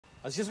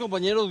Así es,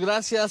 compañeros,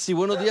 gracias y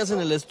buenos días en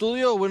el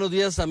estudio, buenos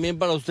días también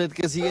para usted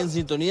que sigue en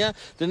sintonía.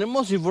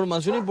 Tenemos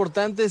información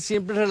importante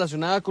siempre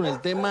relacionada con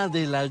el tema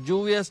de las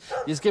lluvias,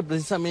 y es que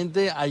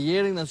precisamente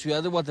ayer en la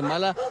ciudad de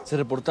Guatemala se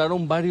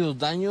reportaron varios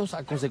daños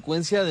a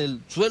consecuencia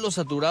del suelo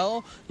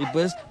saturado y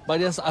pues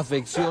varias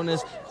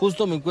afecciones.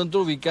 Justo me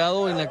encuentro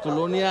ubicado en la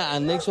colonia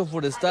Anexo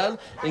Forestal,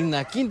 en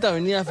la Quinta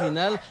Avenida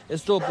Final.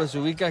 Esto pues se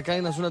ubica acá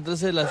en la zona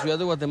 13 de la ciudad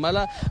de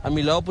Guatemala. A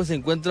mi lado pues se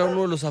encuentra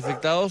uno de los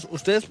afectados.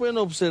 Ustedes pueden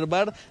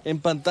observar en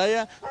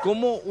pantalla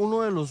cómo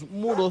uno de los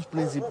muros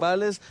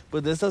principales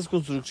pues de estas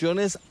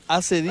construcciones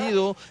ha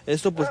cedido,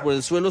 esto pues por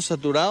el suelo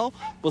saturado.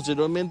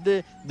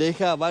 Posteriormente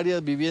deja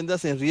varias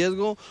viviendas en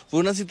riesgo.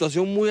 Fue una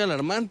situación muy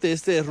alarmante.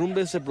 Este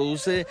derrumbe se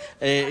produce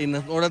en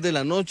las horas de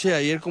la noche,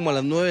 ayer como a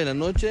las 9 de la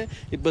noche,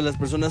 y pues las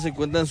personas se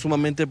encuentran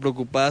sumamente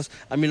preocupadas.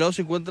 A mi lado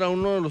se encuentra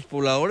uno de los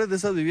pobladores de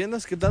esas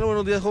viviendas. ¿Qué tal?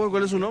 Buenos días, joven.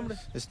 ¿Cuál es su nombre?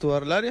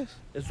 Stuart Larias.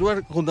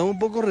 Stuart, contame un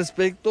poco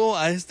respecto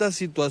a esta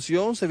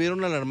situación. Se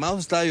vieron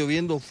alarmados, estaba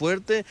lloviendo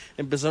fuerte,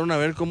 empezaron a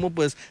ver cómo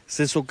pues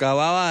se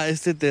socavaba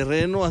este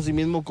terreno,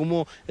 asimismo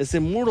como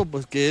ese muro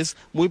pues que es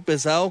muy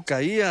pesado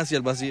caía hacia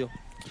el vacío.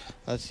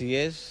 Así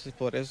es,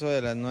 por eso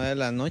de las 9 de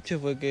la noche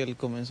fue que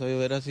comenzó a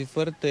llover así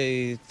fuerte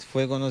y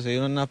fue cuando se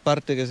dio una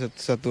parte que se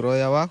saturó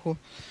de abajo,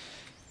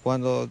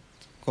 cuando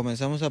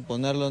comenzamos a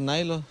poner los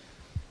nylon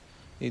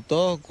y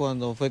todo,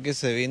 cuando fue que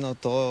se vino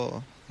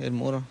todo el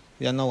muro,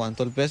 ya no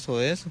aguantó el peso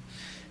de eso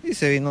y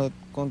se vino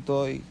con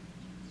todo y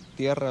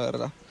tierra,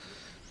 ¿verdad?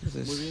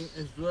 Entonces, muy bien,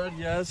 Stuart,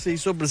 ya se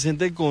hizo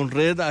presente con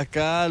red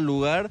acá al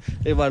lugar,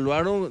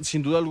 evaluaron,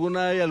 sin duda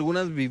alguna hay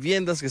algunas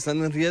viviendas que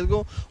están en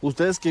riesgo.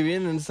 Ustedes que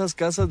viven en estas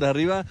casas de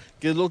arriba,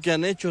 ¿qué es lo que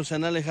han hecho? ¿Se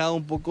han alejado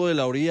un poco de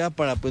la orilla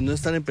para pues no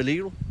estar en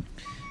peligro?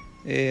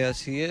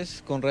 así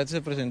es, con red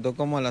se presentó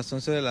como a las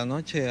 11 de la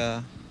noche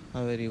a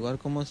averiguar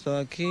cómo estaba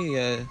aquí y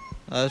a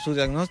dar su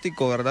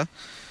diagnóstico, ¿verdad?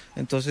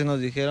 Entonces nos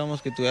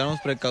dijéramos que tuviéramos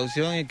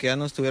precaución y que ya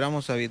no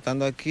estuviéramos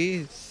habitando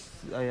aquí.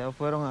 Allá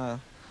fueron a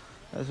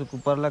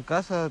desocupar la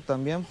casa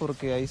también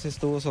porque ahí se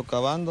estuvo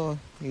socavando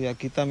y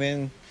aquí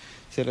también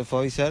se les fue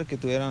a avisar que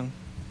tuvieran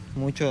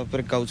mucha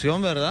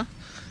precaución, ¿verdad?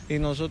 Y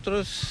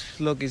nosotros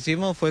lo que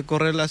hicimos fue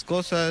correr las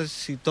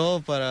cosas y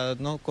todo para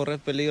no correr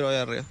peligro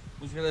allá arriba.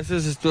 Muchas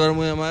gracias, Stuart,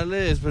 muy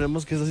amable.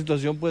 Esperemos que esta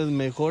situación pues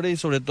mejore y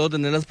sobre todo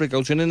tener las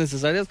precauciones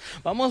necesarias.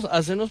 Vamos a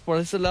hacernos por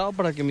este lado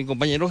para que mi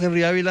compañero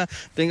Henry Ávila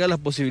tenga la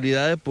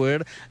posibilidad de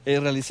poder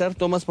realizar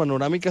tomas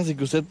panorámicas y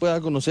que usted pueda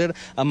conocer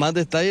a más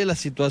detalle la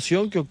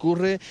situación que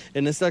ocurre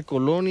en esta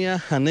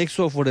colonia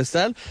Anexo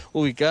Forestal,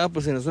 ubicada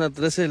pues en la zona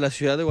 13 de la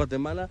ciudad de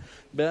Guatemala.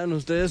 Vean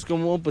ustedes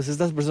cómo pues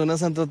estas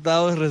personas han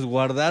tratado de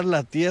resguardar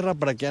la tierra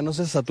para que ya no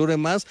se sature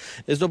más.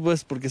 Esto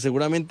pues porque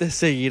seguramente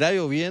seguirá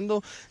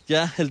lloviendo,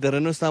 ya el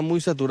terreno está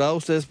muy saturado.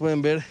 Ustedes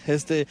pueden ver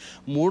este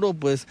muro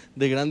pues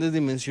de grandes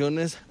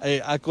dimensiones,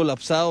 ha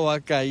colapsado, ha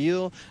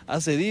caído,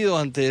 ha cedido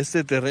ante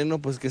este terreno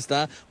pues que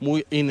está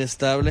muy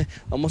inestable.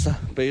 Vamos a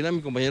pedirle a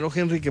mi compañero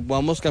Henry que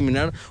podamos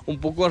caminar un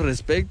poco al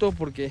respecto,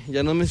 porque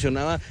ya nos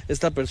mencionaba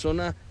esta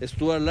persona,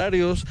 Stuart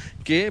Larios,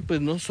 que pues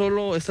no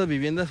solo estas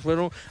viviendas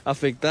fueron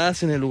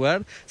afectadas en el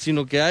lugar,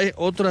 sino que hay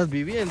otras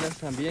viviendas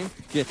también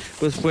que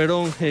pues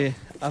fueron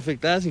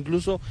afectadas,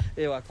 incluso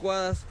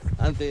evacuadas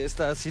ante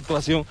esta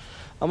situación.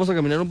 Vamos a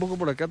caminar un poco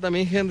por acá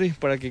también, Henry,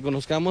 para que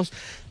conozcamos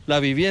la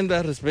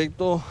vivienda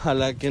respecto a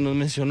la que nos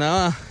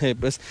mencionaba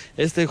pues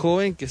este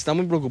joven, que está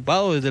muy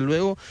preocupado desde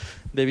luego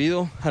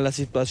debido a la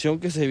situación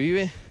que se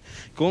vive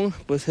con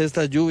pues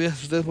estas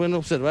lluvias. Ustedes pueden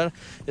observar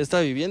esta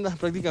vivienda.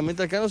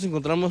 Prácticamente acá nos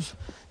encontramos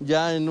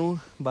ya en un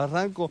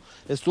barranco.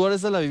 Stuart,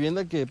 esta es la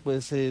vivienda que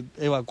pues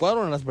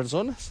evacuaron a las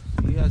personas.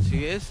 Sí,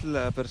 así es,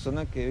 la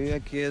persona que vive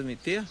aquí es mi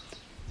tía,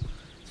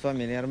 es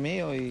familiar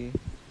mío y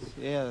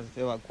ella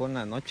se evacuó en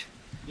la noche.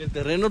 Y el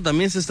terreno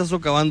también se está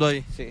socavando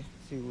ahí. Sí,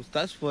 si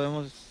gustas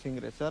podemos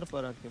ingresar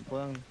para que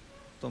puedan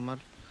tomar.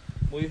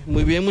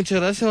 Muy bien, muchas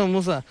gracias.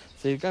 Vamos a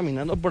seguir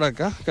caminando por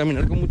acá,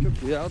 caminar con mucho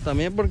cuidado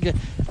también porque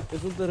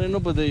es un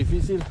terreno pues de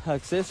difícil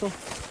acceso,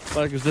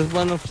 para que ustedes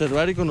puedan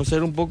observar y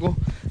conocer un poco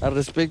al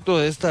respecto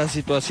de esta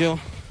situación.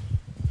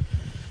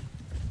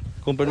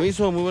 Con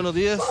permiso, muy buenos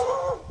días.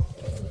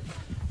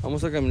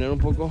 Vamos a caminar un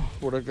poco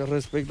por acá al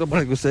respecto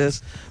para que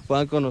ustedes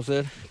puedan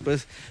conocer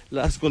pues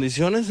las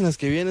condiciones en las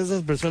que viven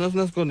estas personas,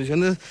 unas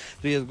condiciones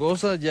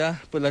riesgosas.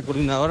 Ya pues la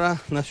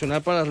Coordinadora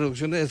Nacional para la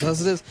Reducción de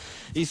Desastres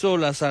hizo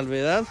la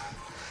salvedad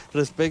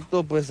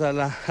respecto pues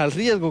al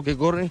riesgo que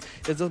corren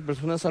estas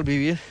personas al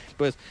vivir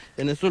pues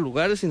en estos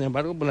lugares. Sin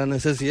embargo, pues la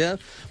necesidad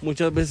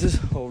muchas veces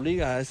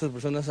obliga a estas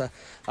personas a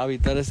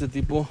habitar este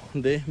tipo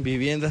de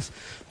viviendas.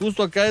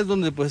 Justo acá es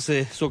donde pues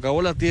se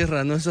socavó la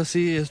tierra, ¿no es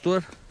así,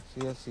 Stuart?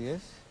 Sí, así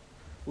es.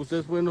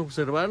 Ustedes pueden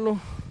observarlo.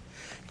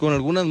 Con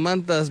algunas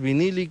mantas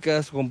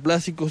vinílicas, con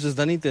plásticos, se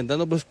están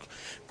intentando pues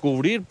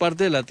cubrir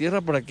parte de la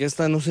tierra para que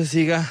esta no se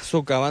siga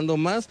socavando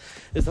más.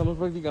 Estamos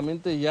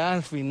prácticamente ya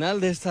al final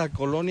de esta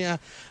colonia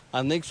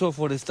anexo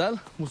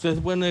forestal. Ustedes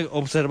pueden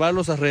observar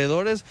los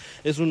alrededores,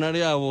 es un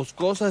área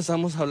boscosa,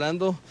 estamos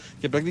hablando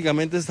que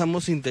prácticamente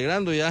estamos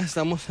integrando, ya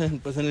estamos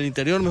en el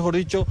interior, mejor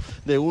dicho,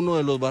 de uno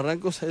de los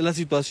barrancos. Es la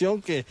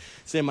situación que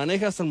se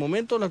maneja hasta el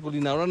momento. La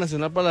Coordinadora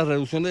Nacional para la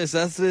Reducción de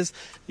Desastres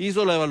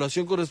hizo la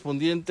evaluación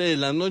correspondiente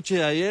la noche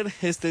de ayer.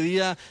 Este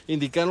día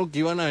indicaron que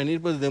iban a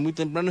venir desde muy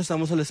temprano.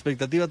 Estamos a la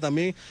expectativa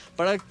también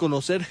para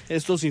conocer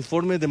estos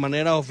informes de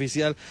manera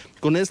oficial.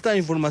 Con esta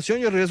información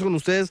yo regreso con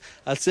ustedes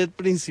al set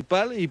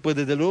principal y pues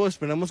desde luego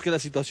esperamos que la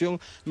situación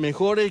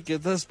mejore y que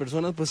estas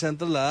personas pues sean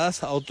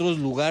trasladadas a otros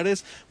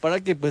lugares para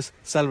que pues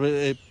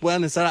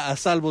puedan estar a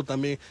salvo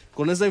también.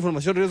 Con esta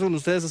información regreso con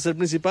ustedes al set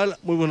principal.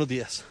 Muy buenos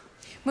días.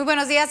 Muy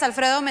buenos días,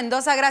 Alfredo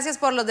Mendoza. Gracias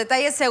por los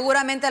detalles.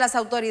 Seguramente las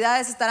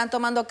autoridades estarán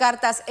tomando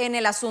cartas en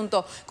el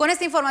asunto. Con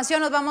esta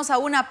información nos vamos a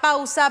una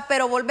pausa,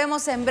 pero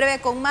volvemos en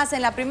breve con más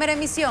en la primera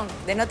emisión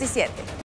de Noti 7.